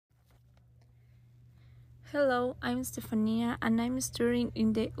Hello, I'm Stefania and I'm studying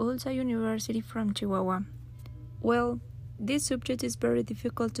in the Ulta University from Chihuahua. Well, this subject is very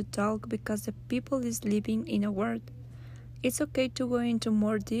difficult to talk because the people is living in a world. It's okay to go into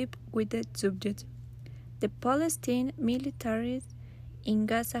more deep with the subject. The Palestinian militaries in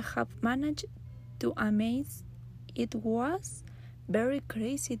Gaza have managed to amaze. It was very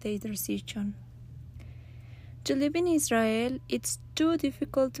crazy their decision. To live in Israel, it's too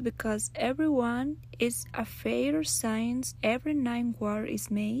difficult because everyone is afraid since every night war is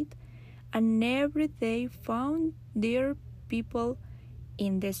made and every day found their people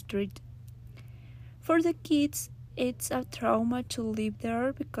in the street. For the kids, it's a trauma to live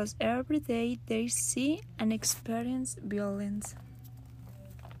there because every day they see and experience violence.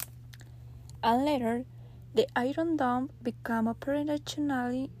 And later, the Iron Dome became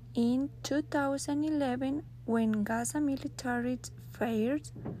operational in 2011 when Gaza military fired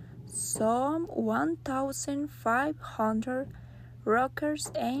some 1,500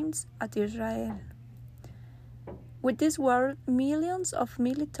 rockets aimed at Israel. With this war, millions of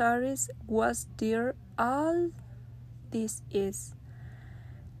militaries was there. All this is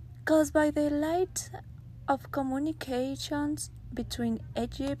caused by the lack of communications between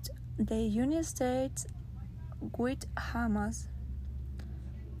Egypt, the United States, with Hamas.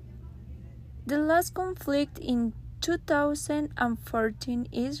 The last conflict in 2014,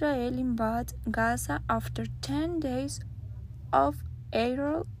 Israel invaded Gaza after 10 days of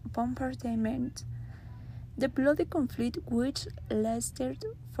aerial bombardment. The bloody conflict, which lasted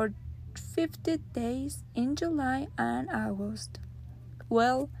for 50 days in July and August.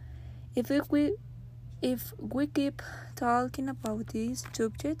 Well, if we keep talking about this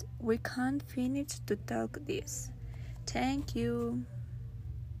subject, we can't finish to talk this. Thank you.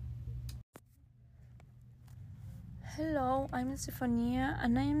 Hello, I'm Stefania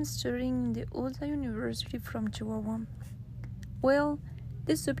and I am studying in the Ulta University from Chihuahua. Well,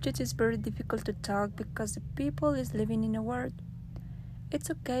 this subject is very difficult to talk because the people is living in a world. It's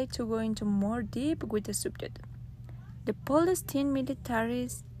okay to go into more deep with the subject. The Palestinian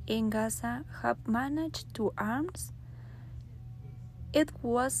militaries in Gaza have managed to arms. It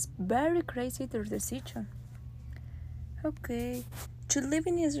was very crazy their decision. Okay. To live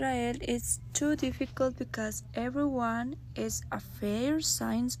in Israel is too difficult because everyone is afraid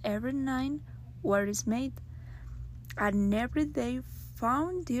since every night war is made and every day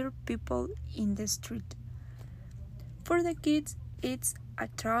found their people in the street. For the kids, it's a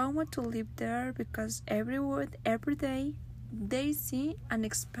trauma to live there because every day they see and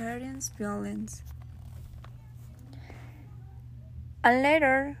experience violence. And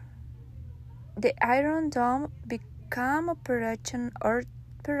later, the Iron Dome became operational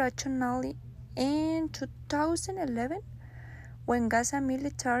in 2011 when Gaza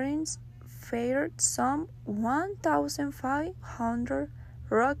militaries fired some 1,500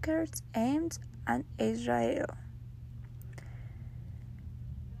 rockets aimed at Israel.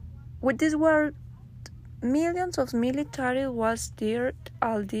 With this war, millions of military was there.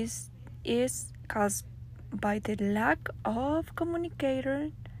 All this is caused by the lack of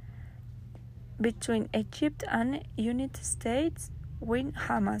communication between Egypt and United States with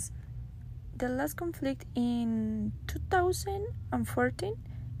Hamas. The last conflict in 2014,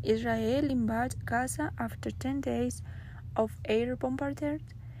 Israel invaded Gaza after 10 days of air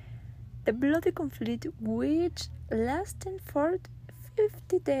bombardment. The bloody conflict, which lasted for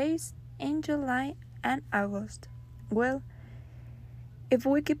 50 days in July and August. Well, if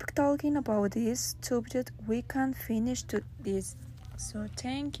we keep talking about this subject, we can't finish to this. So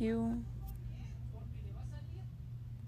thank you.